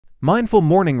Mindful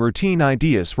morning routine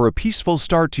ideas for a peaceful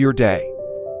start to your day.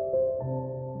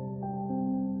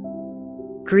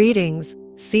 Greetings,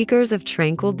 seekers of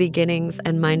tranquil beginnings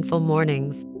and mindful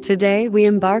mornings. Today, we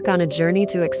embark on a journey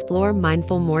to explore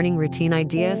mindful morning routine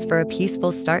ideas for a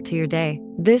peaceful start to your day.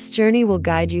 This journey will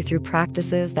guide you through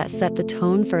practices that set the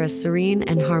tone for a serene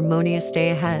and harmonious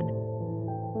day ahead.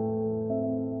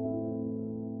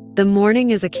 The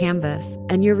morning is a canvas,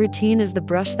 and your routine is the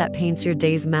brush that paints your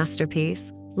day's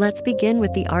masterpiece. Let's begin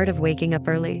with the art of waking up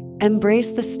early.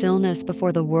 Embrace the stillness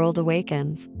before the world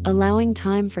awakens, allowing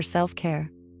time for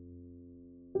self-care.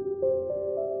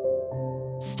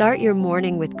 Start your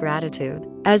morning with gratitude.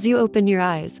 As you open your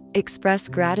eyes, express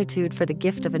gratitude for the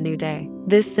gift of a new day.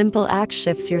 This simple act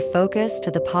shifts your focus to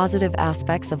the positive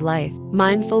aspects of life.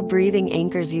 Mindful breathing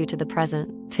anchors you to the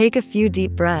present. Take a few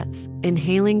deep breaths,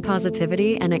 inhaling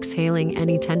positivity and exhaling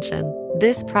any tension.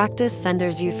 This practice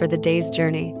centers you for the day's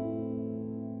journey.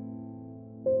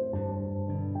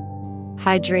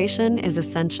 Hydration is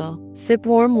essential. Sip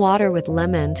warm water with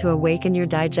lemon to awaken your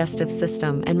digestive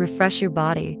system and refresh your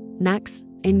body. Next,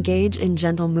 engage in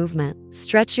gentle movement.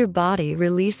 Stretch your body,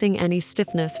 releasing any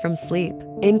stiffness from sleep.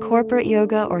 Incorporate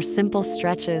yoga or simple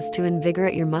stretches to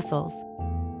invigorate your muscles.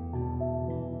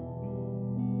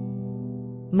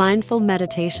 Mindful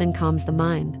meditation calms the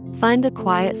mind. Find a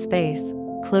quiet space,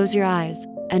 close your eyes,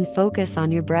 and focus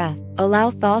on your breath. Allow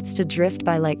thoughts to drift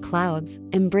by like clouds,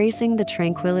 embracing the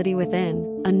tranquility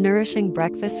within. A nourishing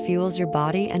breakfast fuels your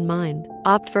body and mind.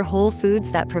 Opt for whole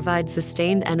foods that provide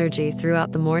sustained energy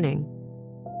throughout the morning.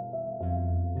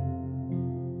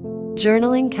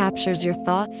 Journaling captures your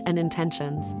thoughts and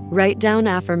intentions. Write down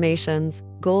affirmations,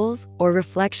 goals, or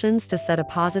reflections to set a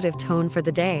positive tone for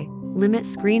the day. Limit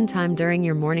screen time during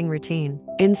your morning routine.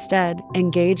 Instead,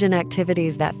 engage in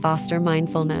activities that foster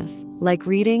mindfulness, like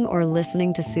reading or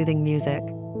listening to soothing music.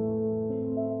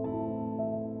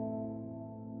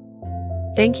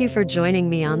 Thank you for joining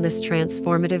me on this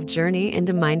transformative journey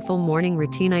into mindful morning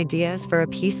routine ideas for a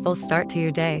peaceful start to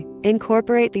your day.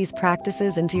 Incorporate these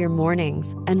practices into your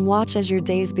mornings and watch as your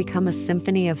days become a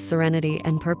symphony of serenity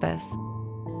and purpose.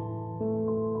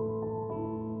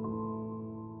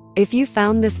 If you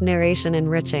found this narration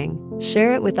enriching,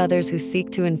 share it with others who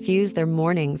seek to infuse their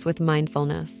mornings with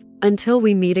mindfulness. Until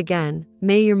we meet again,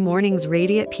 may your mornings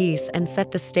radiate peace and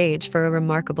set the stage for a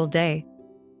remarkable day.